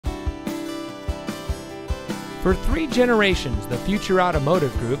For 3 generations, the Future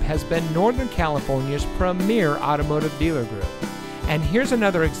Automotive Group has been Northern California's premier automotive dealer group. And here's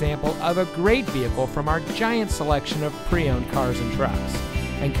another example of a great vehicle from our giant selection of pre-owned cars and trucks.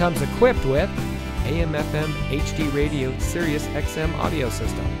 And comes equipped with AM/FM HD radio Sirius XM audio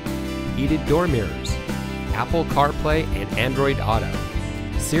system, heated door mirrors, Apple CarPlay and Android Auto,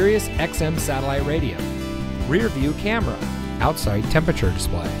 Sirius XM satellite radio, rear view camera, outside temperature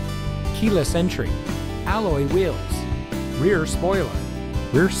display, keyless entry, alloy wheels, rear spoiler,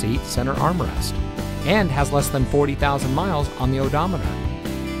 rear seat center armrest, and has less than 40,000 miles on the odometer.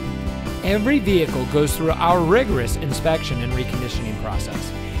 Every vehicle goes through our rigorous inspection and reconditioning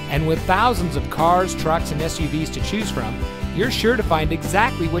process. And with thousands of cars, trucks, and SUVs to choose from, you're sure to find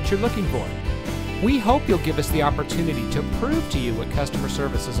exactly what you're looking for. We hope you'll give us the opportunity to prove to you what customer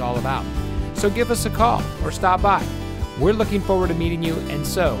service is all about. So give us a call or stop by. We're looking forward to meeting you, and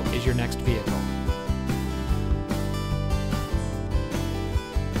so is your next vehicle.